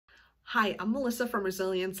Hi, I'm Melissa from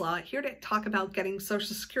Resilience Law, here to talk about getting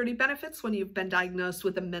Social Security benefits when you've been diagnosed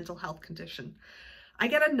with a mental health condition. I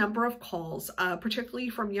get a number of calls, particularly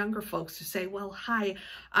from younger folks who say, well, hi,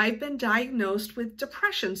 I've been diagnosed with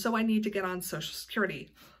depression, so I need to get on Social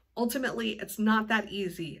Security. Ultimately, it's not that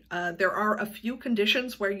easy. There are a few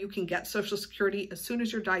conditions where you can get Social Security as soon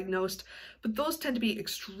as you're diagnosed, but those tend to be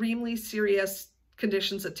extremely serious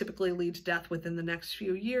conditions that typically lead to death within the next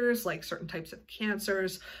few years, like certain types of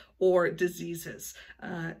cancers or diseases.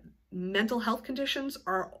 Mental health conditions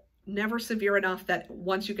are never severe enough that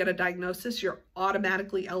once you get a diagnosis, you're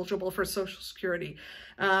automatically eligible for Social Security.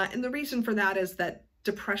 And the reason for that is that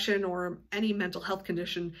depression or any mental health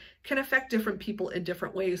condition can affect different people in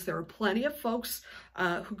different ways. There are plenty of folks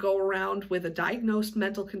who go around with a diagnosed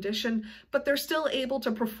mental condition, but they're still able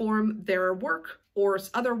to perform their work or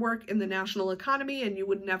other work in the national economy, and you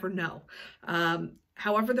would never know.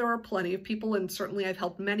 However, there are plenty of people, and certainly I've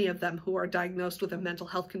helped many of them, who are diagnosed with a mental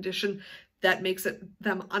health condition that makes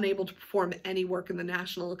them unable to perform any work in the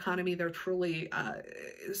national economy. They're truly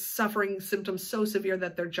suffering symptoms so severe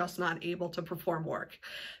that they're just not able to perform work.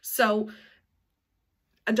 So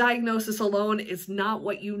a diagnosis alone is not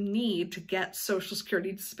what you need to get Social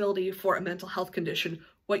Security disability for a mental health condition.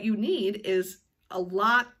 What you need is a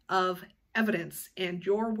lot of evidence, and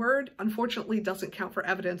your word unfortunately doesn't count for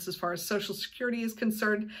evidence as far as Social Security is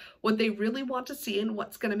concerned. What they really want to see, and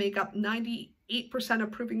what's going to make up 98% of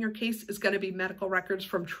proving your case, is going to be medical records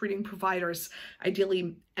from treating providers,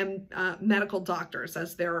 ideally medical doctors,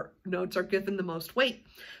 as their notes are given the most weight.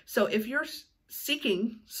 So if you're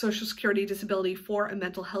seeking Social Security disability for a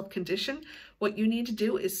mental health condition, what you need to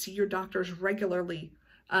do is see your doctors regularly,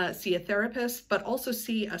 see a therapist, but also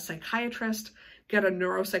see a psychiatrist, get a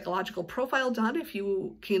neuropsychological profile done if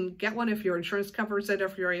you can get one, if your insurance covers it,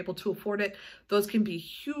 if you're able to afford it. Those can be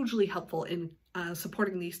hugely helpful in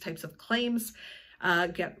supporting these types of claims.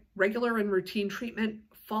 Get regular and routine treatment.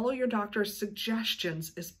 Follow your doctor's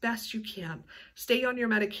suggestions as best you can. Stay on your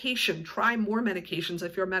medication. Try more medications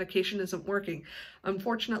if your medication isn't working.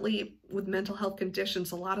 Unfortunately, with mental health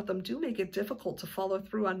conditions, a lot of them do make it difficult to follow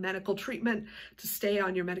through on medical treatment, to stay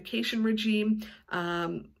on your medication regime.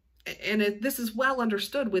 This is well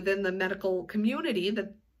understood within the medical community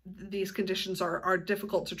that these conditions are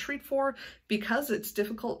difficult to treat for, because it's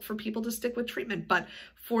difficult for people to stick with treatment. But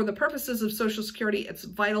for the purposes of Social Security, it's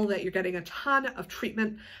vital that you're getting a ton of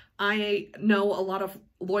treatment. I know a lot of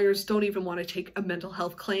lawyers don't even want to take a mental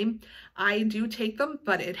health claim. I do take them,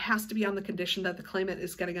 but it has to be on the condition that the claimant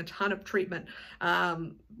is getting a ton of treatment.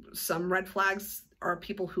 Some red flags are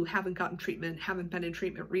people who haven't gotten treatment, haven't been in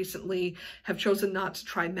treatment recently, have chosen not to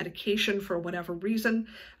try medication for whatever reason.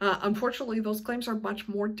 Unfortunately, those claims are much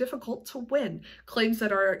more difficult to win. Claims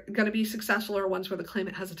that are going to be successful are ones where the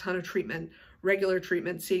claimant has a ton of treatment, regular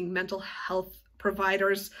treatment, seeing mental health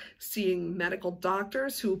providers, seeing medical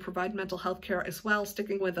doctors who provide mental health care as well,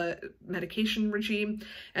 sticking with a medication regime,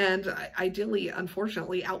 and ideally,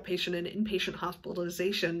 unfortunately, outpatient and inpatient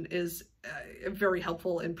hospitalization is very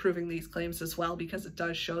helpful in proving these claims as well, because it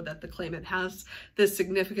does show that the claimant has this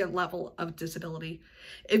significant level of disability.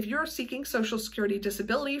 If you're seeking Social Security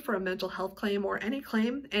disability for a mental health claim or any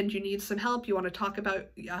claim, and you need some help, you want to talk about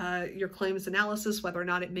your claims analysis, whether or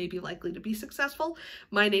not it may be likely to be successful,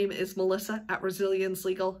 my name is Melissa at Resilience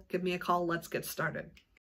Legal. Give me a call. Let's get started.